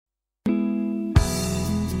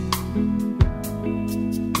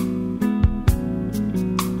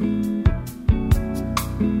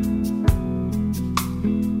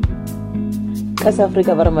ka South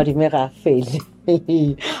Africa ba re madime ga fele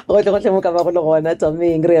go tle mo ka ba go le gona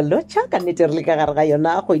tsameng re lo tša ka nnete re le ka gare ga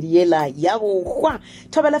yona kgwedi yela ya bogwa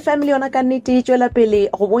thobela family yona ka nnete e tswela pele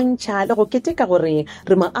go bontšha le go keteka gore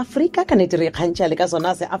re ma-Afrika ka nnete re kgantšha le ka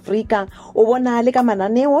sona se Afrika o bona le ka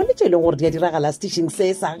mananeo le tše e leng gore di a diragala station se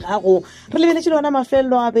sa gago re lebeletše le ona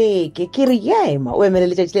mafelo a beke ke re yema o emele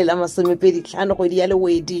letšatši le la 25 kgwedi ya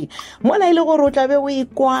lewedi mola e le gore o tlabe o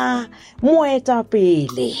ekwa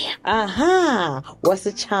moetapele aha wa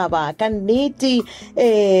setšhaba ka nnete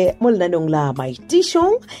mo lenanong la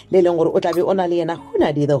maitišong le leng gore o tlabe o na le yena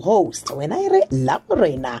Hunadi the host wena e re la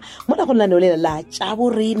morena mola go lenaneo le la tša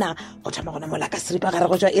borena go thoma gona mola ka seripa gare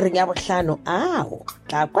go tšwa e reng ya bohlano ao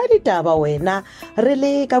tla kwa ditaba wena re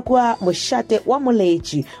le ka kwa mošate wa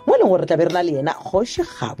moletši mo leng gore tlabe re na le yena kgoši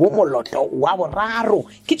gabo moloto wa boraro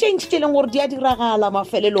ke tše leng gore di a diragala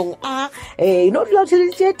mafelelong a no dula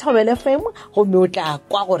tšheletse Thobela FM gomme o tla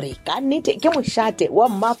kwa gore ka nnete ke mošate wa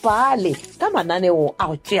mmapale ka mananeo a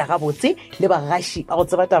go tšea gabotse le bagaši ba go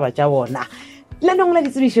tseba taba tša bona lenong la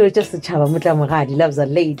ditsebišo tša setšhaba motlamogadi loves a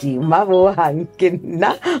lady mabogang ke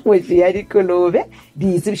nna ngwetši ya dikolobe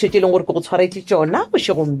ditsebišo tše e leng gore ke go tshwaretse tšona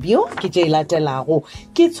bošegombio ke tše e latelago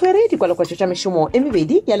ke tshwere dikwalokwatšo tša mešomo e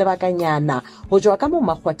mebedi ya lebakanyana go tšwa ka mo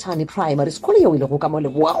Makgwathane primary school yeo e lego ka mo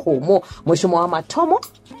Leboakgomo mošomo wa mathomo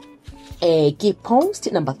ke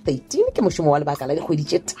post number 13 ke mošomo wa lebaka la dikgwedi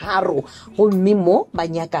tše tharo gomme mo ba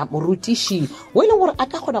nyaka morutiši o e leng gore a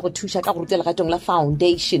ka kgona go thuša ka go ruta legatong la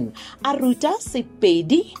foundation a ruta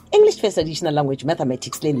Sepedi English First Additional Language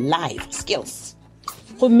Mathematics le life skills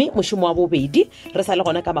gomme mošomo wa bobedi re sa le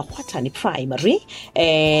gona ka Makgwathane primary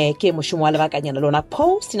ke mošomo wa lebakanyana lona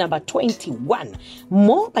post number 21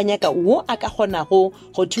 mo banyaka wo a ka kgonago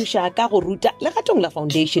go thuša ka go ruta legatong la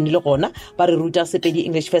foundation le gona ba re ruta Sepedi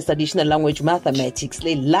English First Additional Language Mathematics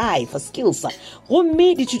le life skills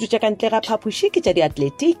gomme dithuto tša kantle ga phaphuši ke tša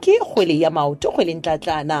diatletiki kgwele ya maoto kgwele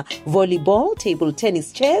ntlatlana volleyball table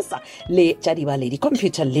tennis chess le tša dibaledi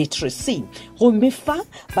computer literacy gomme fa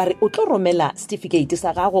ba re o tlo romela certificate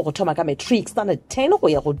sa gago go thoma ka matric standard 10 go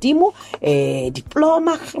ya godimo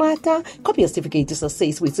diploma grata copy of certificate sa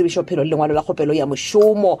says with Ditsebišo phelo le ngwalo la kgopelo ya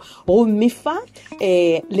mošomo gomme fa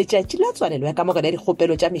letšatši la tswalelo ya kamogelo ya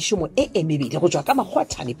dikgopelo tša mešomo e mebedi go tšwa ka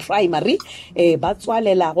Makgwathane primary ba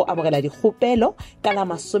tswalela go amogela dikgopelo ka la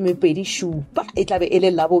 27 e tlabe e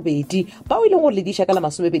le la bobedi ba o ile gore le diša ka la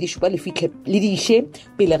 27 le fitlhe le diše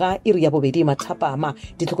pele ga iri ya bobedi mathapama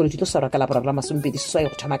ditlhokolo di tlo swarwa ka la boraro la 27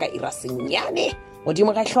 go thoma ka irasenyane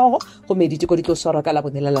godimo ga hlogo gomme diteko di tlo swarwa ka la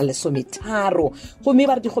bonela la 13 gomme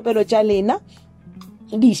ba re dikgopelo tša lena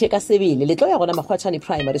di iše ka sebele le tlo ya gona Makgwathane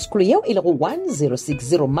primary school yeo e le go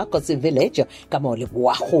 1060 Makotse village ka mo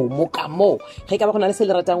Leboakgomo ka mo ge ka ba gona le se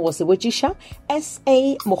le ratang go se botšiša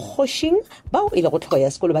SA Mokgošing bao e le go tlhogo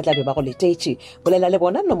ya sekolo ba tlabe ba go letetše bolela le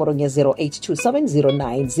bona nomorong ya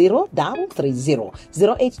 0827090330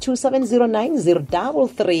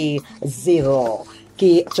 0827090330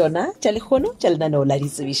 ke tšona tša lekgono tša lenaneo la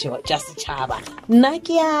ditsebišo tša setšhaba nna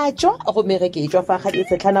ke a tšwa gomme ge ke tšwa fa ga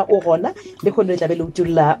ditsetlhana o gona lekgono le tlabe le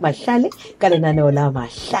utulla mahlale ka lenaneo la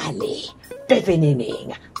mahlale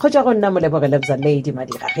pepeneneng go tšwa go nna molebogele bza lady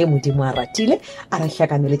madiga ge modimo a ratile a re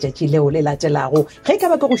hlakane letšatši leo le latelago ge ka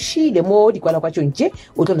ba ke go šile mo dikwalakwatšong tše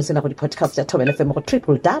o tlo no sena go di-podcast tša Thobela FM go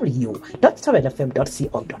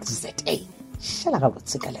www.thobelafm.co.za šala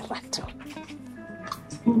gabotse ka lerato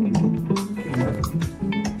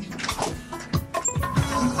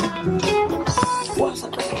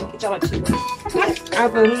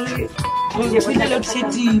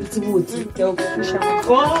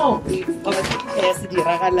Oh,